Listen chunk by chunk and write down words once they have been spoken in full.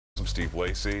Steve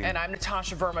Lacey. And I'm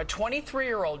Natasha Verma.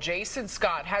 23-year-old Jason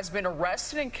Scott has been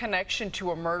arrested in connection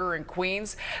to a murder in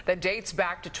Queens that dates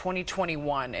back to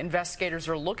 2021. Investigators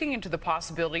are looking into the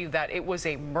possibility that it was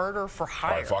a murder for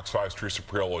hire. All right, Fox 5's Teresa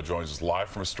Priolo joins us live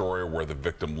from Astoria where the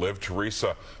victim lived.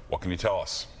 Teresa, what can you tell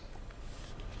us?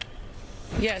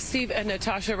 Yeah, Steve and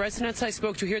Natasha, residents I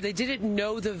spoke to here, they didn't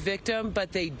know the victim,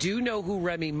 but they do know who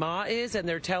Remy Ma is, and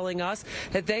they're telling us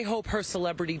that they hope her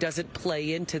celebrity doesn't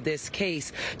play into this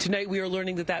case. Tonight, we are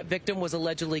learning that that victim was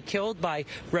allegedly killed by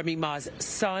Remy Ma's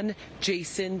son,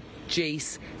 Jason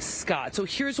Jace Scott. So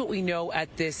here's what we know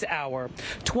at this hour.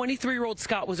 23-year-old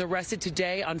Scott was arrested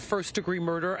today on first-degree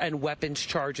murder and weapons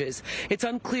charges. It's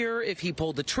unclear if he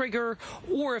pulled the trigger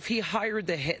or if he hired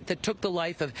the hit that took the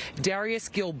life of Darius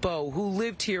Gilbo, who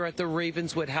lived here at the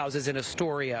Ravenswood houses in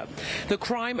Astoria. The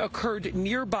crime occurred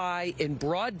nearby in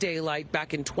broad daylight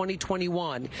back in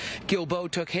 2021.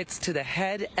 Gilbo took hits to the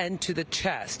head and to the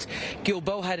chest.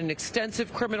 Gilbo had an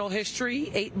extensive criminal history.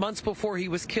 8 months before he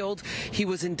was killed, he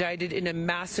was indicted in a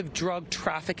massive drug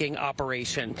trafficking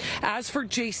operation. As for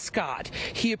Jace Scott,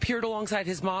 he appeared alongside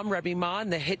his mom, Remy Ma, in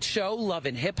the hit show Love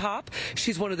and Hip Hop.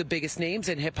 She's one of the biggest names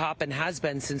in hip hop and has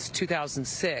been since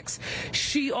 2006.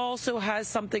 She also has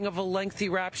something of a lengthy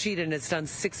rap sheet and has done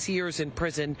 6 years in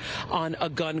prison on a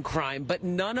gun crime. But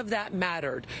none of that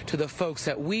mattered to the folks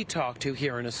that we talked to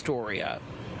here in Astoria.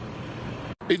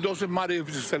 It doesn't matter if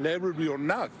it's a celebrity or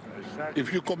not.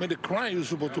 If you commit a crime, you're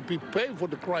supposed to be paid for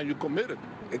the crime you committed.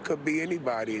 It could be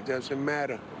anybody. It doesn't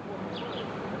matter.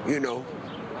 You know,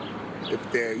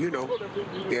 if they're,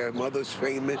 their mother's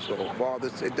famous or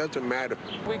father's, it doesn't matter.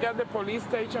 We got the police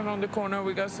station on the corner.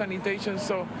 We got sanitation,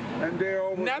 so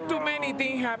not too many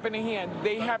things happening here.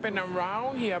 They happen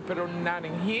around here, but not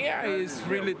in here. It's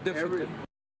really difficult.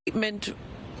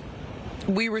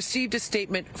 We received a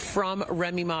statement from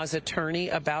Remy Ma's attorney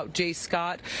about Jace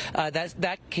Scott.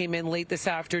 That came in late this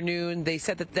afternoon. They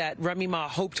said that Remy Ma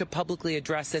hoped to publicly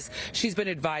address this. She's been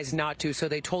advised not to, so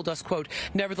they told us, quote,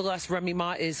 nevertheless, Remy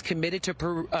Ma is committed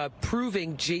to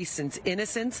proving Jason's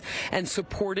innocence and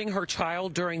supporting her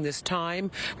child during this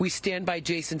time. We stand by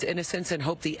Jason's innocence and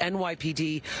hope the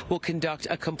NYPD will conduct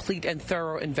a complete and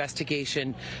thorough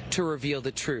investigation to reveal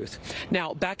the truth.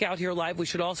 Now, back out here live, we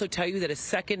should also tell you that a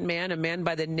second man, a man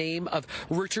by the name of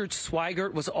Richard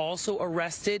Swigert, was also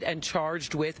arrested and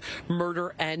charged with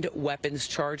murder and weapons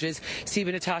charges. Steve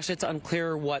and Natasha, it's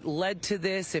unclear what led to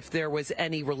this, if there was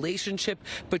any relationship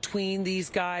between these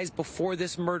guys before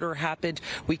this murder happened.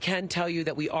 We can tell you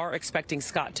that we are expecting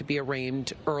Scott to be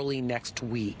arraigned early next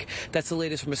week. That's the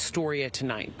latest from Astoria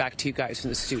tonight. Back to you guys from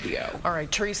the studio. All right,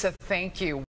 Teresa, thank you.